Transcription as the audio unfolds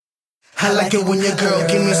I like it when your girl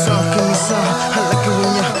give me some, give me some. I like it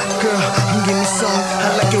when your girl give me some.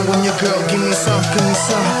 I like it when your girl give me some, give me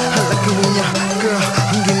some. I like it when your girl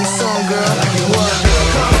give me some, girl. I like it when your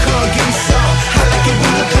girl come, give me some. I like it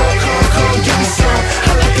when your girl come, give me some.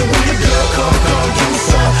 I like it when your girl come, give me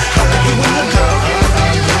some. I like it when your girl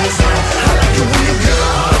give me some. I like it when your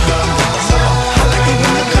girl I like it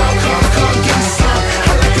when your girl come, give me some.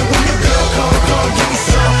 I like it when your girl come, give me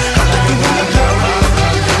some. I like it when your girl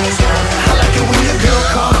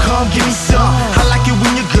give me some. I like it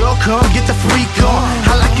when your girl come, get the freak on.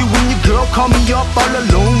 I like it when your girl call me up all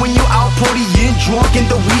alone when you out partying, drunk in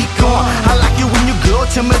the week on. I like it when your girl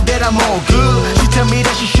tell me that I'm all good. She tell me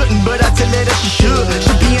that she shouldn't, but I tell her that she should.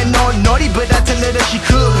 She being all naughty, but I tell her that she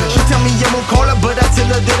could. She tell me I won't call her, but I tell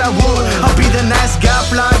her that I would. I'll be the nice guy,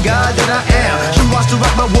 fly guy that I am. She wants to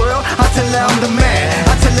rock my world, I tell her I'm the man.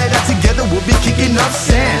 I tell her that together we'll be kicking up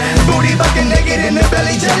sand. Booty bucking naked in the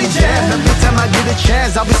belly jelly jam. Every time I get a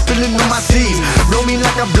chance, I'll be spilling on my seeds. Roll me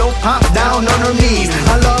like a blow, pop down on her knees.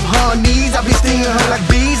 I love her knees, I be stinging her like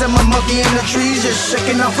bees. I'm a monkey in the trees, just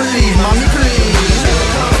shaking off a leaf. Mommy, please,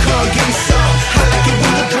 come, give me some. I like it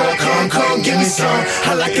when your girl come, give me some.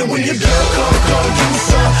 I like it when your girl come, give me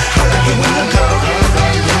some. I like it when your girl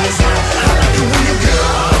give me some. I like it when your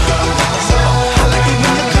girl I like it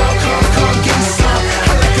when your girl come, give me some.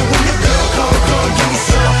 I like it when your girl come, give me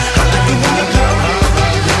some. I like it when your girl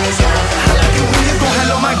give me some. I like it when your girl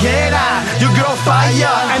hello my your girl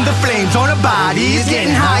fire, and the flames on her body is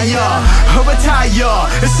getting higher. Her attire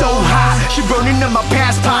is so hot, she burning in my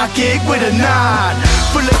pants pocket with a knot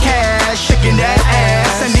full of cash, shaking that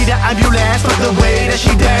ass. I need an ambulance for the way that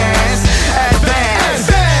she dance. Advance,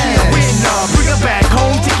 she a winner, bring her back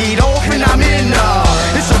home, take it off and I'm in her.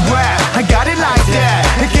 It's a rap, I got it like that.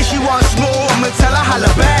 In case she wants more, I'ma tell her holla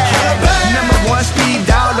back. Number one speed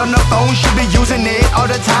dial on the phone, she be using it all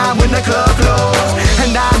the time when the club closed.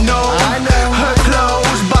 And I know her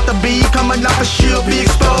clothes about to be coming off and she'll be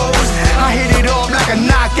exposed. I hit it off like a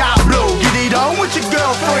knockout blow. Get it on with your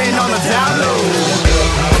girlfriend on the down low.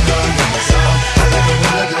 I like it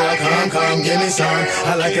when your girl come, give me some.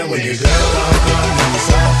 I like it when your girl come, give me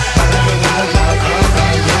some. I like it when your girl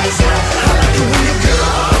come, give me some. I like it when your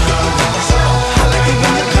girl give me some. I like it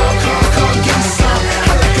when your girl come, give me some.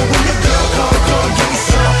 I like it when your girl come, give me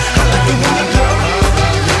some. I like it when your girl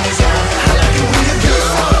give me some. I like it when your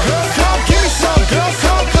girl come, give me some.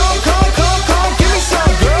 Girl, come, give me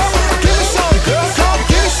some. Girl, give me some. Girl, come,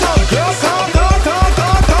 give me some. Girl, come,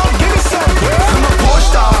 give me some. Girl, I'm a porn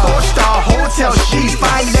star, hotel sheets,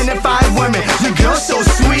 fine and fine women. Your girl's so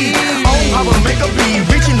sweet. Oh, I will make her be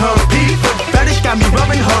reaching her peak. Fetish got me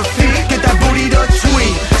rubbing her feet. Get that booty to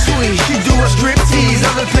tweet. She do a strip tease.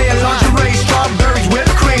 Other player lingerie, strawberries,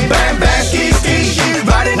 whipped cream. Bang, bang, ski, she's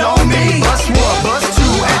riding on me. Bus one, bus two,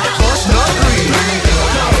 and bus number three.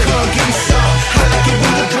 Come, give me some. I like it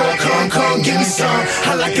when your girl come, give me some.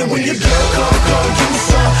 I like it when your girl come, give me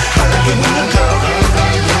some. I like it when your